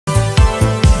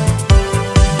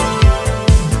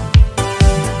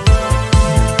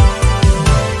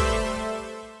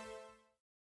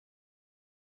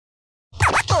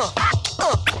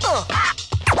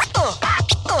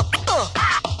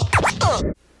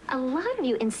A lot of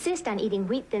you insist on eating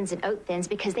wheat thins and oat thins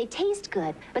because they taste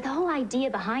good. But the whole idea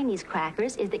behind these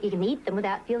crackers is that you can eat them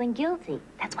without feeling guilty.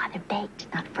 That's why they're baked,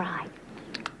 not fried.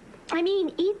 I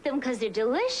mean, eat them because they're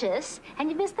delicious, and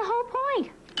you miss the whole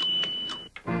point.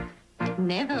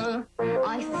 Neville,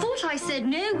 I thought I said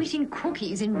no eating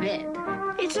cookies in bed.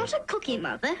 It's not a cookie,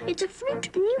 Mother. It's a fruit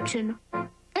Newton. Oh.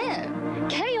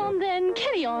 Carry on, then.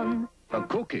 Carry on. A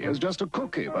cookie is just a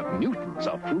cookie, but Newtons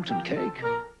are fruit and cake.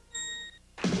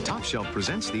 Top Shelf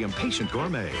presents The Impatient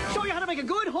Gourmet. Show you how to make a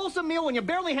good, wholesome meal when you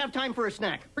barely have time for a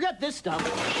snack. Forget this stuff.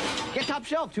 Get Top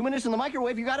Shelf. 2 minutes in the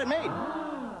microwave, you got it made.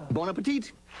 Bon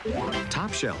appetit.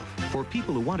 Top Shelf, for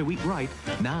people who want to eat right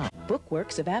now.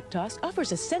 Bookworks of Aptos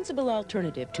offers a sensible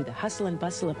alternative to the hustle and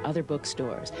bustle of other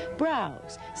bookstores.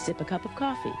 Browse, sip a cup of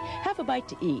coffee, have a bite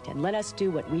to eat, and let us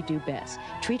do what we do best.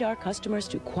 Treat our customers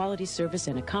to quality service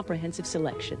and a comprehensive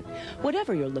selection.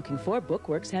 Whatever you're looking for,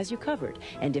 Bookworks has you covered.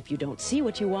 And if you don't see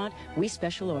what you want, we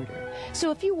special order. So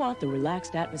if you want the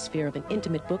relaxed atmosphere of an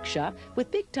intimate bookshop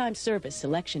with big-time service,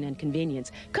 selection, and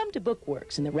convenience, come to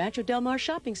Bookworks in the Rancho Del Mar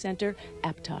Shopping Center,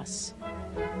 Aptos.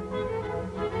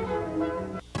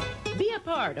 Be a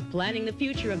part of planning the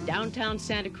future of downtown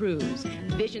Santa Cruz.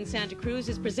 Vision Santa Cruz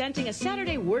is presenting a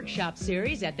Saturday workshop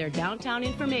series at their Downtown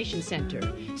Information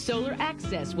Center. Solar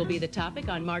access will be the topic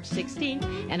on March 16th,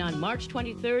 and on March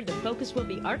 23rd, the focus will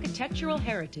be architectural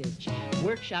heritage.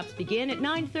 Workshops begin at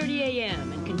 9:30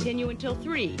 a.m. and continue until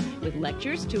 3 with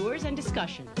lectures, tours, and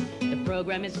discussion. The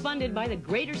program is funded by the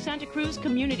Greater Santa Cruz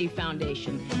Community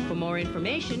Foundation. For more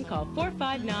information, call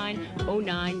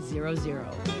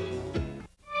 459-0900.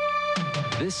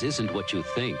 This isn't what you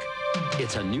think.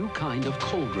 It's a new kind of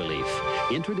cold relief.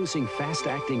 Introducing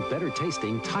fast-acting,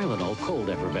 better-tasting Tylenol Cold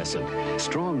Effervescent.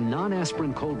 Strong,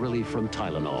 non-aspirin cold relief from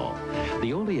Tylenol.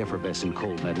 The only effervescent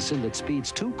cold medicine that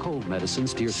speeds 2 cold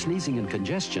medicines to your sneezing and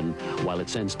congestion, while it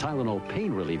sends Tylenol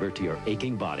pain reliever to your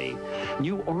aching body.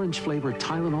 New orange-flavored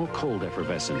Tylenol Cold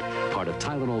Effervescent, part of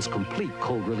Tylenol's complete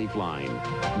cold relief line.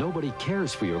 Nobody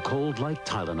cares for your cold like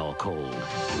Tylenol Cold.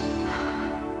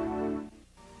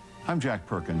 I'm Jack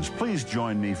Perkins. Please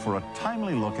join me for a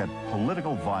timely look at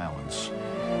political violence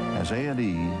as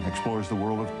A&E explores the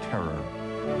world of terror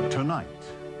tonight.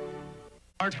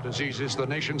 Heart disease is the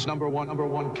nation's number one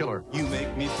killer. You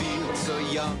make me feel so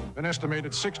young. An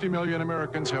estimated 60 million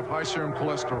Americans have high serum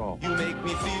cholesterol. You make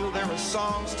me feel there are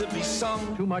songs to be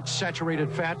sung. Too much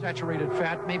saturated fat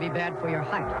may be bad for your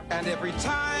height. And every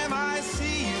time I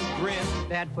see you grin,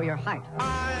 bad for your height.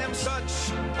 I am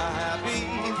such a happy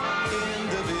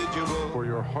individual. For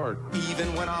your heart.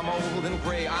 Even when I'm old and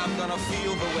gray, I'm gonna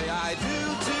feel the way I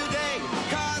do today.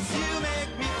 'Cause you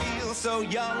make me feel so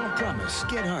young. Promise,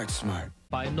 get heart smart.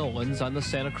 By Nolan's on the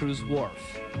Santa Cruz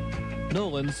Wharf.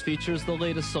 Nolan's features the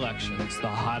latest selections, the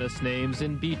hottest names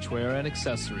in beachwear and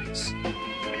accessories.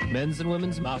 Men's and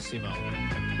women's Massimo,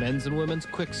 men's and women's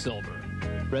Quicksilver,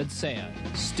 Red Sand,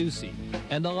 Stussy,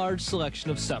 and a large selection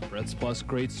of separates, plus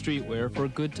great streetwear for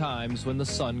good times when the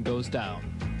sun goes down.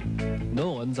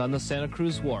 Nolan's on the Santa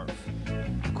Cruz Wharf.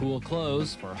 Cool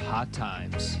clothes for hot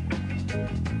times.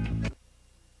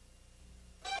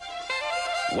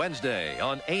 Wednesday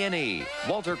on A&E,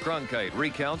 Walter Cronkite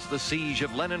recounts the siege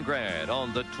of Leningrad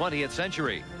on the 20th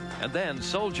century. And then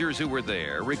soldiers who were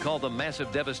there recall the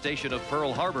massive devastation of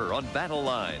Pearl Harbor on Battle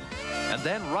Line. And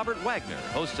then Robert Wagner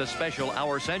hosts a special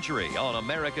Our Century on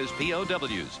America's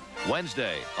POWs.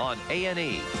 Wednesday on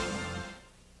A&E.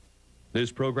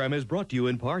 This program is brought to you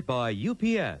in part by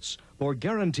UPS. For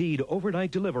guaranteed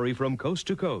overnight delivery from coast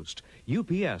to coast,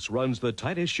 UPS runs the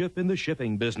tightest ship in the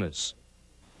shipping business.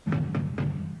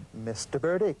 Mr.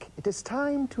 Burdick, it is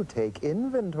time to take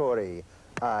inventory.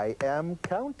 I am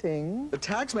counting. The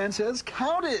taxman says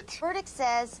count it. Burdick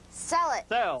says sell it.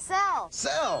 Sell. Sell.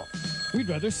 Sell. We'd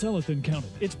rather sell it than count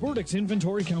it. It's Burdick's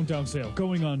Inventory Countdown Sale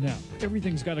going on now.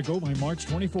 Everything's got to go by March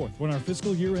 24th when our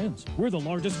fiscal year ends. We're the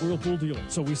largest Whirlpool dealer,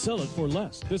 so we sell it for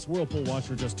less. This Whirlpool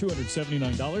washer just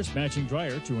 $279, matching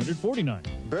dryer $249.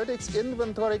 Burdick's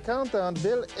Inventory Countdown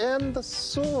will end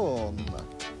soon.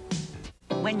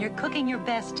 When you're cooking your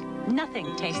best,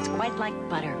 nothing tastes quite like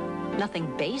butter. Nothing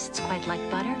bastes quite like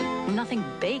butter. Nothing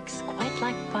bakes quite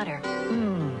like butter.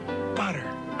 Butter.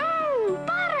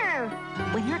 Butter!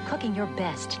 When you're cooking your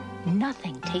best,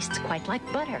 nothing tastes quite like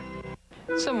butter.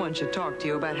 Someone should talk to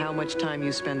you about how much time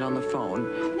you spend on the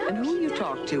phone, and who you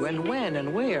talk to, and when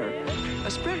and where.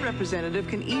 A Sprint representative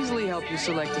can easily help you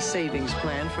select a savings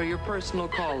plan for your personal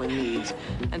calling needs.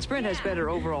 And Sprint has better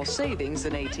overall savings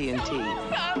than AT&T.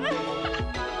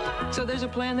 So there's a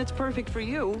plan that's perfect for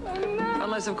you.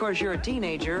 Unless, of course, you're a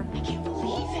teenager. I can't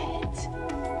believe it.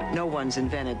 No one's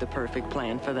invented the perfect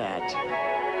plan for that.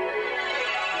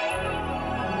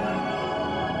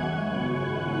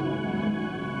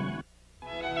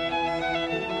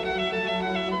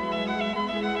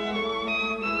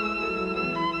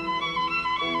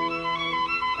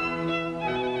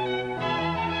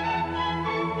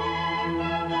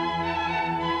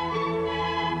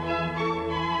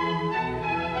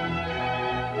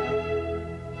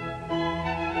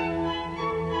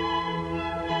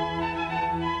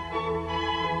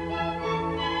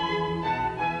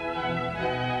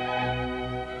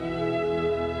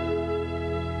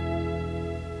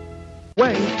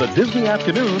 way, the Disney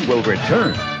afternoon will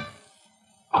return.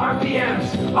 RPMs,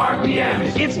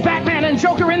 RPMs. It's Batman and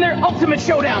Joker in their ultimate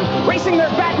showdown, racing their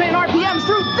Batman RPMs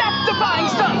through death-defying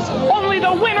stunts. Only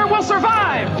the winner will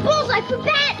survive. Bullseye for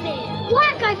Batman.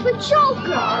 Black Eye for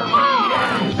Joker.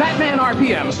 Batman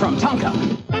RPMs from Tonka.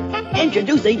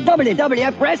 Introducing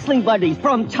WWF Wrestling Buddies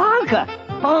from Tonka.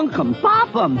 Funk 'em,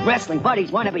 bop 'em. Wrestling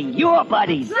buddies want to be your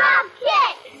buddies.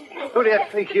 Dropkick. Who do you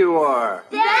think you are?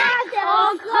 That's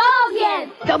Hulk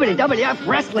Hogan. WWF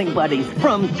Wrestling Buddies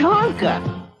from Tonka.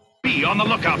 Be on the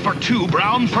lookout for two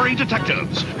brown furry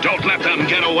detectives. Don't let them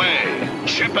get away.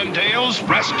 Chip and Dale's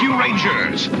Rescue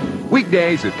Rangers.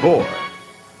 Weekdays at 4.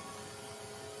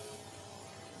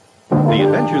 The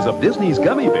Adventures of Disney's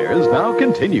Gummy Bears now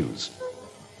continues.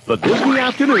 The Disney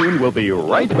afternoon will be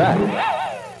right back.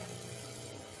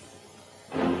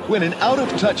 When an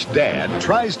out-of-touch dad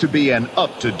tries to be an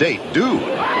up-to-date dude,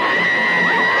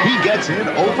 he gets in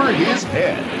over his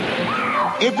head.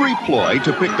 Every ploy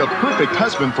to pick the perfect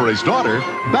husband for his daughter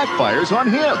backfires on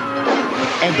him.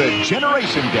 And the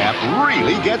generation gap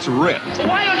really gets ripped.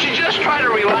 Why don't you just try to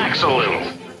relax a little?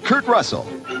 Kurt Russell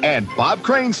and Bob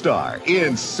Crane star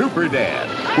in Super Dad.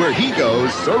 Where he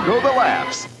goes, so go the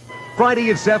laughs. Friday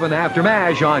at 7 after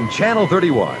MASH on Channel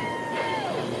 31.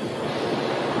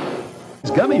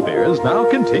 Gummy Bears now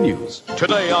continues.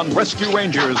 Today on Rescue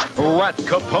Rangers, Rat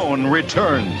Capone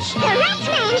returns. The Rat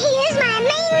Man, he is my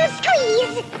main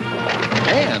squeeze.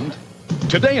 And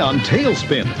today on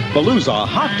Tailspin, Baloo's a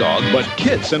hot dog, but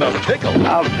Kit's in a pickle.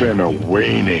 I've been a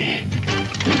weenie.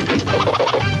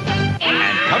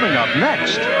 And coming up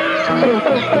next,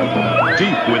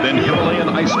 deep within Himalayan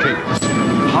ice caves,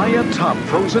 high atop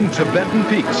frozen Tibetan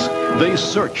peaks, they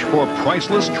search for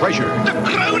priceless treasure. The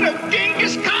crown of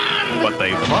Genghis Khan! But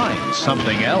they find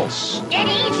something else. Did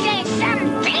he say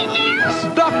something else?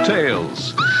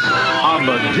 DuckTales on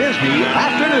the Disney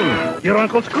afternoon. Your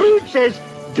Uncle Scrooge says,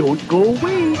 don't go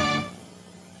away.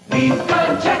 Meet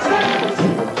the Jetsons.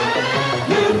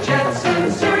 New Jetson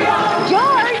cereal.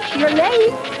 George, you're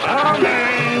late. Oh,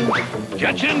 man.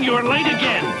 Jetson, you're late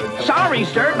again. Sorry,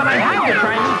 sir, but I have to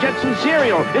try new Jetson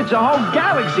cereal. It's a whole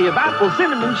galaxy of apple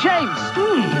cinnamon shapes.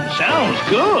 Sounds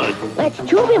good. Let's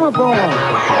chew him a ball.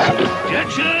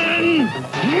 Jetson!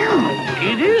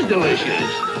 It is delicious.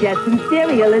 Jetson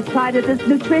cereal is part of this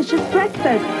nutritious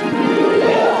breakfast.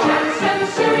 Jetson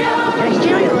cereal. There's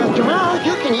cereal after all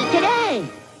you can eat today.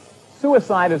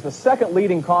 Suicide is the second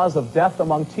leading cause of death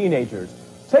among teenagers.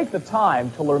 Take the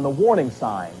time to learn the warning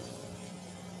signs.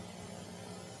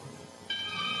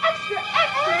 Extra,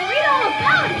 extra, read all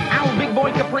about it. Al Big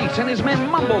Boy Caprice and his men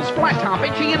Mumbles, Flat Top,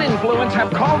 Itchy, and Influence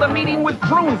have called a meeting with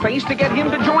Pruneface to get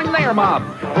him to join their mob.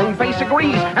 Pruneface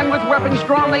agrees, and with weapons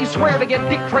drawn, they swear to get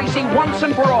Dick Tracy once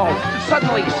and for all.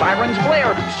 Suddenly, sirens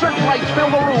blare, searchlights fill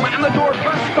the room, and the door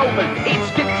bursts open.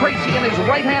 It's Dick Tracy and his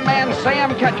right-hand man,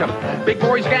 Sam Ketchum. Big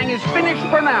Boy's gang is finished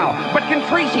for now, but can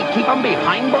Tracy keep them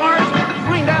behind bars?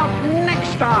 Find out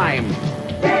next time.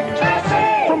 Dick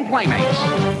Tracy! From Playmates.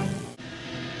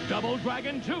 Double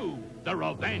Dragon 2, The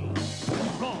Revenge.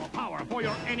 Raw power for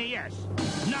your NES.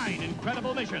 9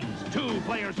 incredible missions.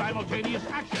 2-player simultaneous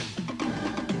action.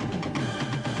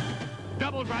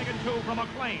 Double Dragon 2 from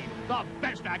Acclaim. The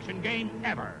best action game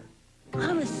ever.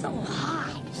 I was so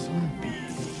hot.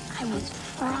 I was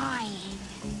frying.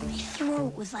 My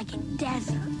throat was like a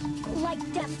desert, like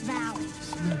Death Valley.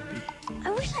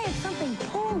 I wish I had something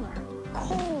polar,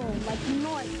 cold, like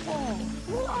North Pole.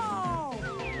 Whoa!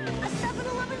 A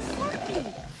 7-Eleven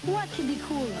Slurpee. What could be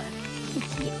cooler?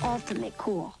 It's the ultimate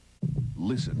cool.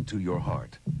 Listen to your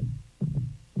heart.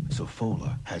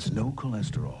 Sofola has no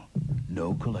cholesterol,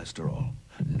 no cholesterol,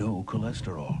 no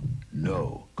cholesterol,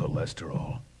 no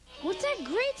cholesterol. What's that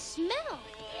great smell?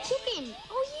 Chicken.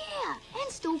 Oh, yeah.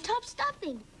 And stovetop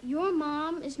stuffing. Your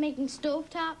mom is making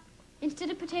stovetop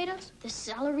instead of potatoes? The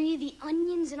celery, the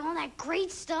onions, and all that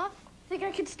great stuff? Think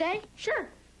I could stay? Sure.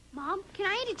 Mom, can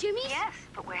I eat it, Jimmy's? Yes,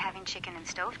 but we're having chicken and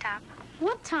stovetop.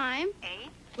 What time? 8.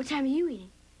 What time are you eating?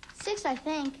 6, I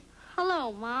think.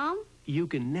 Hello, Mom. You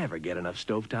can never get enough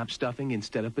stovetop stuffing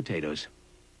instead of potatoes.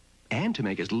 And to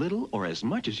make as little or as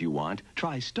much as you want,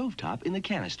 try stovetop in the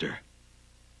canister.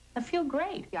 I feel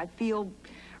great. I feel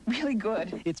really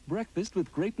good. It's breakfast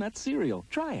with Grape Nut cereal.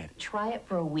 Try it. Try it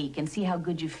for a week and see how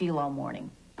good you feel all morning.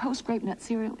 Post Grape Nut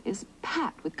cereal is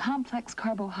packed with complex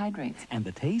carbohydrates. And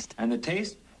the taste? And the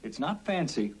taste? It's not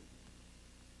fancy,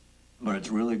 but it's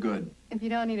really good. If you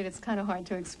don't eat it, it's kind of hard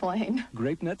to explain.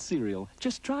 Grape Nut cereal.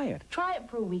 Just try it. Try it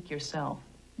for a week yourself.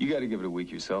 You got to give it a week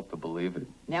yourself to believe it.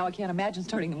 Now I can't imagine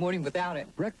starting the morning without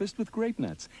it. Breakfast with Grape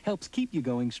Nuts helps keep you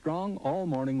going strong all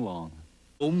morning long.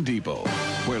 Home Depot,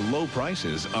 where low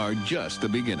prices are just the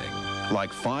beginning.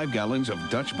 Like 5 gallons of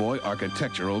Dutch Boy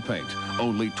architectural paint,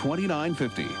 only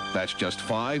 $29.50. That's just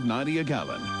 $5.90 a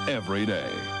gallon every day.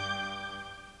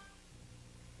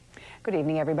 Good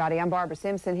evening, everybody. I'm Barbara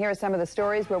Simpson. Here are some of the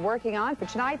stories we're working on for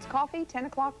tonight's Coffee 10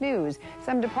 o'clock news.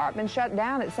 Some departments shut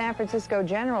down at San Francisco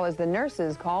General as the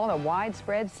nurses call a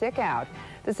widespread sick out.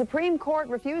 The Supreme Court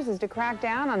refuses to crack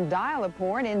down on dial-up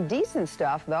porn. Indecent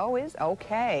stuff, though, is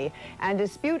okay. And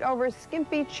dispute over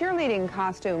skimpy cheerleading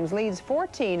costumes leads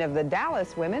 14 of the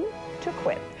Dallas women to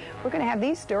quit. We're going to have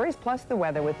these stories plus the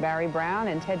weather with Barry Brown,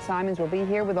 and Ted Simons will be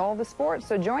here with all the sports.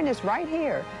 So join us right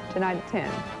here tonight at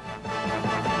 10.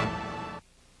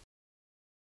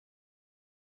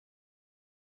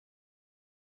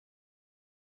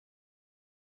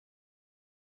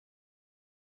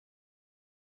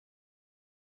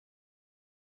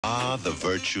 Ah, the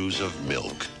virtues of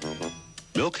milk.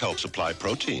 Milk helps supply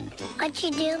protein. What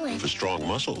you doing? For strong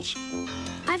muscles.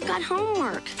 I've got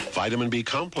homework. Vitamin B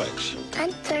complex.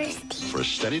 I'm thirsty. For a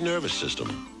steady nervous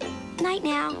system. Night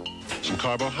now. Some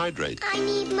carbohydrate. I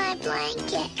need my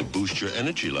blanket. To boost your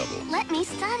energy level. Let me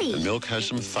study. And milk has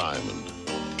some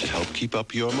thiamine to help keep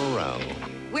up your morale.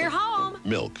 We're home.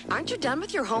 Milk. Aren't you done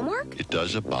with your homework? It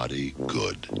does a body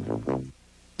good.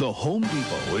 The Home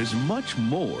Depot is much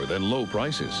more than low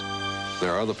prices.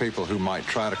 There are other people who might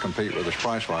try to compete with us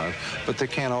price-wise, but they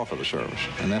can't offer the service,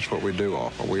 and that's what we do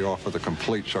offer. We offer the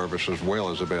complete service as well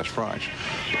as the best price.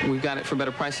 We've got it for a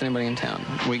better price than anybody in town.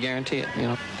 We guarantee it, you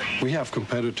know. We have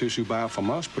competitors who buy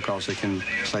from us because they can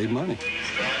save money.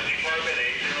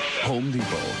 Home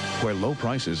Depot, where low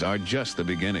prices are just the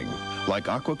beginning. Like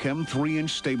Aquachem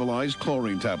 3-inch stabilized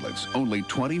chlorine tablets, only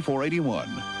 $24.81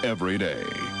 every day.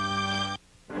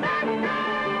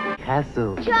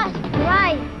 Castle. Just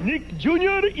right. Nick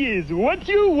Jr. is what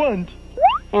you want.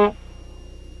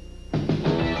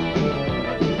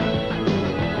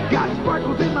 Got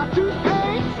sparkles in my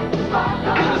toothpaste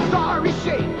and a sorry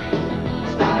shape.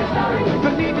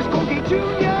 The name is Colgate Jr.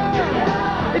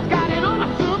 It's got an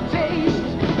awesome taste.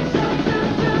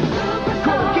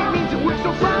 Colgate means it works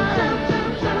so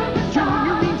fine.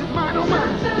 Junior means it's mine, oh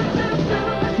mine.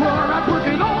 Fluoride's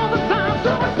working all the time,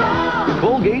 superstar.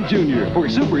 Colgate Jr. for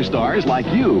superstars like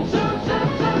you.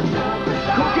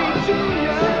 Colgate Jr.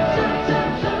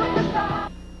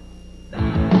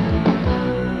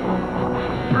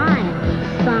 I'm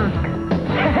sunk.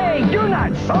 Hey, you're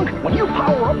not sunk. When you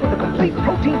power up with a complete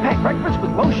protein-packed breakfast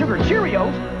with low-sugar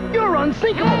Cheerios, you're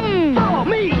unsinkable. Follow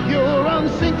me. You're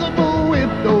unsinkable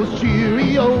with those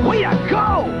Cheerios. Way to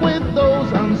go. With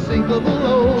those unsinkable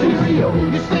O's.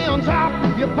 Cheerios. You stay on top,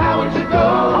 you're powered to go.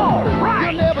 All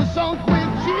right. You're never sunk with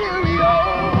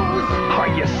Cheerios. Are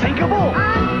you sinkable?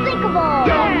 Unsinkable.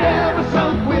 You're never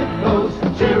sunk with those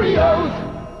Cheerios.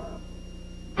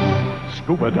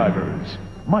 Scuba divers,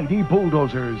 mighty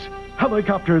bulldozers,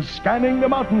 helicopters scanning the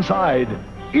mountainside.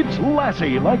 It's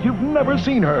Lassie like you've never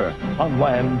seen her. On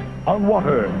land, on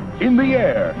water, in the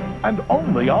air, and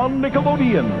only on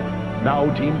Nickelodeon. Now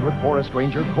teamed with forest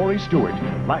ranger Corey Stewart,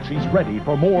 Lassie's ready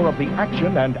for more of the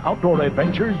action and outdoor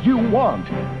adventure you want.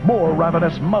 More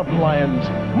ravenous mountain lions,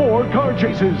 more car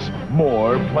chases,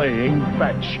 more playing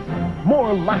fetch.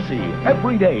 More Lassie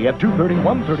every day at 2:30,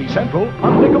 1:30 Central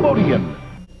on Nickelodeon.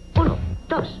 1,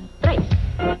 2, 3.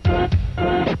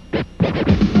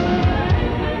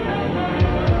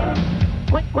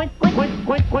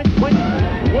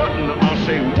 What in the, I'll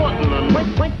say, what in the...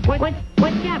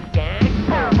 What's up, Dad?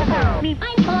 I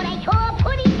thought I saw a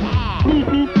putty cat.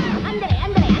 Andre,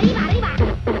 arriba.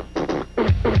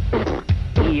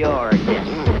 You're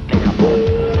despicable.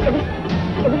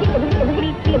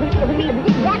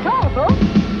 That's all, folks.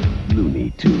 Looney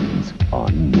Tunes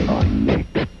on Nick.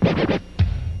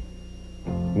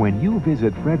 When you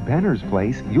visit Fred Penner's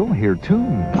place, you'll hear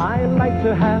tunes. I like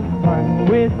to have fun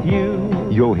with you.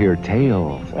 You'll hear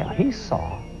tales. Well, he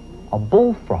saw a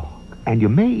bullfrog. And you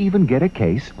may even get a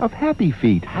case of Happy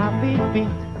Feet. Happy feet.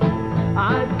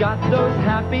 I've got those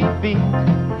happy feet.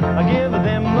 I give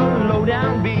them a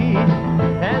low-down beat,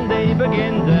 and they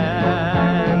begin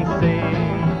dancing.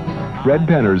 Fred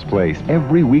Penner's place,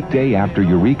 every weekday after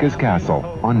Eureka's Castle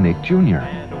on Nick Jr.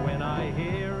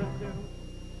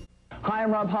 Hi,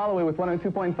 I'm Rob Holloway with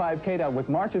 102.5 KDOW with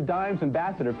March of Dimes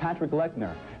Ambassador Patrick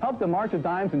Lechner. Help the March of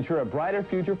Dimes ensure a brighter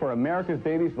future for America's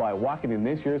babies by walking in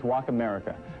this year's Walk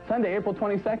America. Sunday, April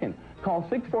 22nd. Call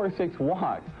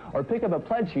 646-WALK or pick up a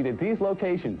pledge sheet at these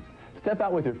locations. Step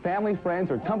out with your family,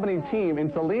 friends, or company team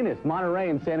in Salinas, Monterey,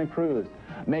 and Santa Cruz.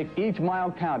 Make each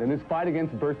mile count in this fight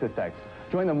against birth defects.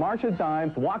 Join the March of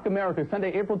Dimes Walk America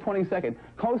Sunday, April 22nd,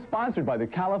 co-sponsored by the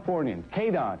Californians,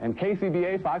 KDON, and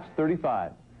KCBA Fox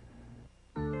 35.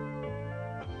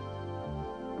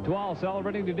 To all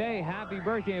celebrating today, happy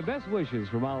birthday and best wishes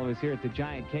from all of us here at the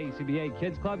Giant KCBA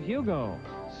Kids Club. Hugo,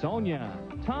 Sonia,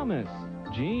 Thomas,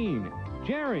 Jean,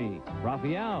 Jerry,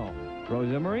 Raphael,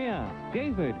 Rosa Maria,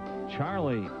 David,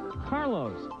 Charlie,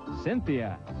 Carlos,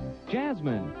 Cynthia,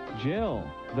 Jasmine, Jill,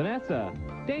 Vanessa,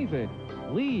 David,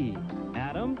 Lee,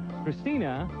 Adam,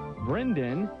 Christina,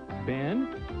 Brendan, Ben,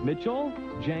 Mitchell,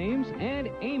 James, and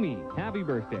Amy. Happy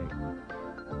birthday.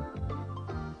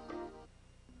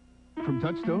 From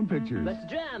Touchstone Pictures. Let's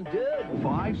jam, dude.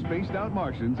 5 spaced-out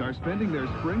Martians are spending their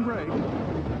spring break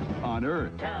on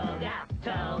Earth. Toga,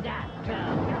 toga,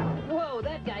 toga. Whoa,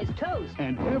 that guy's toast.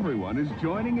 And everyone is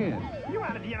joining in. You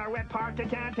want to be in our wet party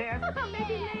contest?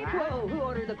 Maybe later. Whoa, who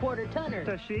ordered the quarter-tonner?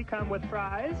 Does she come with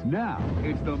fries? Now,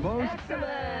 it's the most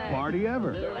Excellent. party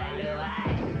ever.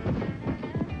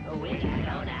 We gotta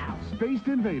go now. Spaced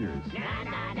Invaders.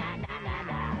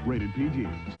 Rated PG.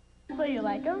 So you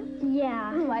like him?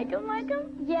 Yeah. You like him?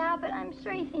 Yeah, but I'm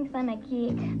sure he thinks I'm a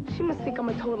geek. She must think I'm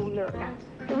a total nerd.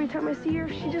 Every time I see her,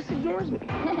 she just ignores me.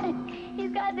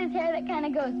 He's got this hair that kind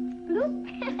of goes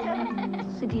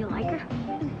bloop. So do you like her?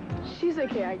 She's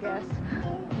okay, I guess.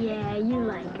 Yeah, you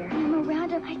like her. I'm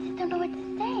around her, I just don't know what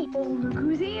to say. Oh, look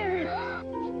who's here.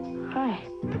 Hi.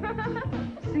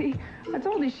 See, I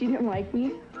told you she didn't like me.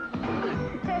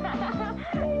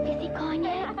 Is he gone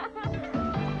yet?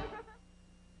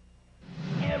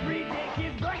 Every day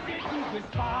kids brush their teeth with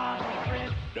sparkling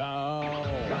Crest. No.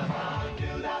 Come on, do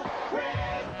the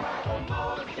Crest Sparkle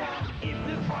Motion. It's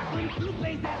the sparkling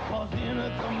toothpaste that causes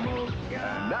a commotion.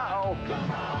 Now.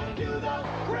 Come on, do the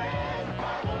Crest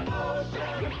Sparkle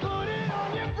Motion. You put it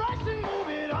on your brush and move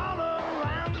it all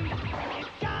around. It's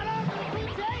got a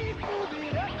sweet taste, move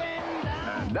it up and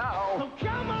down. And now. So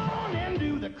come on and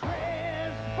do the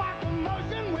Crest Sparkle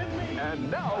Motion with me.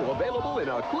 And now available in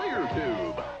a clear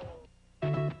tube.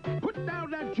 Put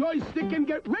down that joystick and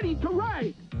get ready to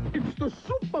ride. It's the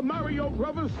Super Mario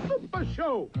Brothers Super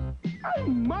Show.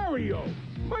 I'm Mario.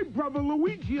 My brother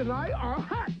Luigi and I are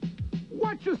hot.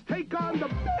 Watch us take on the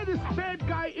baddest bad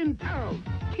guy in town,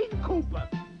 King Koopa.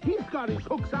 He's got his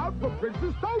hooks out for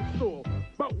Princess Toadstool,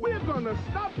 but we're gonna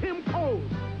stop him cold.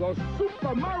 The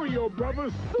Super Mario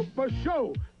Brothers Super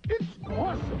Show. It's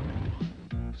awesome.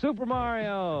 Super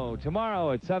Mario,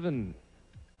 tomorrow at 7.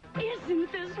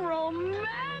 Isn't this romantic?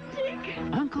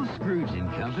 Uncle Scrooge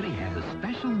and Company have a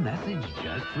special message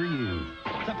just for you.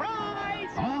 Surprise!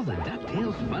 All the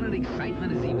DuckTales fun and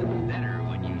excitement is even better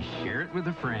when you share it with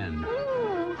a friend.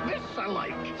 Ooh, this I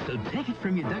like. So take it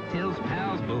from your DuckTales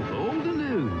pals, both old and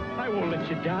new. I won't let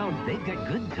you down. They've got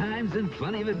good times and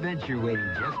plenty of adventure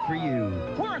waiting just for you.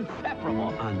 We're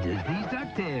inseparable. On Disney's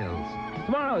DuckTales.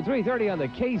 Tomorrow at 3:30 on the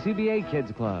KCBA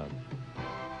Kids Club.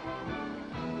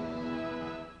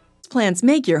 Plants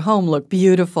make your home look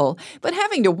beautiful, but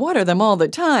having to water them all the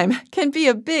time can be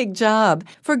a big job.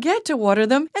 Forget to water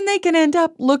them, and they can end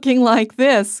up looking like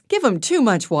this. Give them too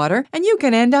much water, and you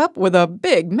can end up with a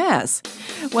big mess.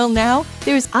 Well, now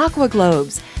there's Aqua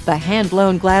Globes, the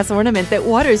hand-blown glass ornament that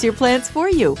waters your plants for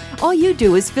you. All you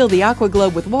do is fill the Aqua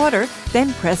Globe with water,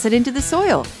 then press it into the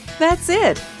soil. That's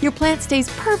it. Your plant stays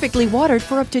perfectly watered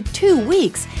for up to 2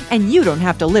 weeks, and you don't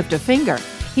have to lift a finger.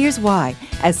 Here's why.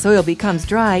 As soil becomes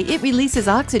dry, it releases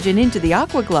oxygen into the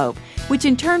Aqua Globe, which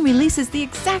in turn releases the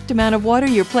exact amount of water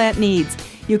your plant needs.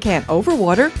 You can't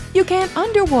overwater, you can't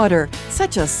underwater.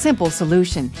 Such a simple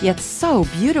solution, yet so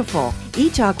beautiful.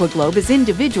 Each Aqua Globe is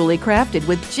individually crafted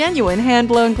with genuine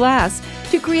hand-blown glass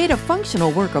to create a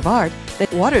functional work of art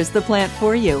that waters the plant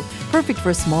for you. Perfect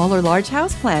for small or large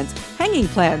houseplants, hanging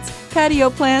plants, patio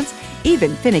plants.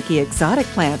 Even finicky exotic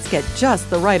plants get just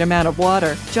the right amount of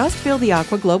water. Just fill the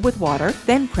Aqua Globe with water,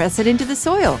 then press it into the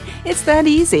soil. It's that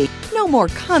easy. No more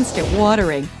constant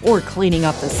watering or cleaning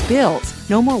up the spills.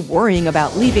 No more worrying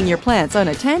about leaving your plants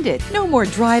unattended. No more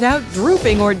dried out,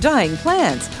 drooping, or dying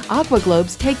plants. Aqua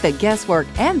Globes take the guesswork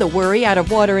and the worry out of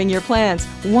watering your plants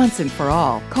once and for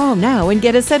all. Call now and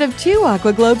get a set of 2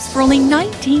 Aqua Globes for only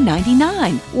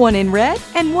 $19.99. One in red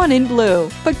and one in blue.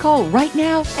 But call right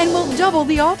now and we'll double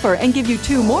the offer and give you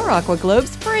 2 more Aqua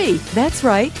Globes free. That's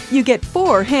right, you get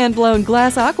 4 hand-blown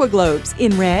glass Aqua Globes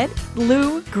in red,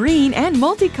 blue, green, and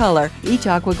multicolor. Each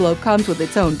Aqua Globe comes with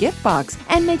its own gift box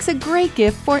and makes a great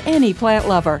gift for any plant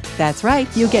lover. That's right,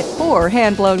 you get 4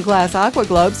 hand-blown glass Aqua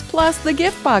Globes plus the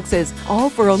gift boxes, all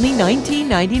for only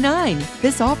 $19.99.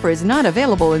 This offer is not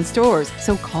available in stores,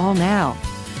 so call now.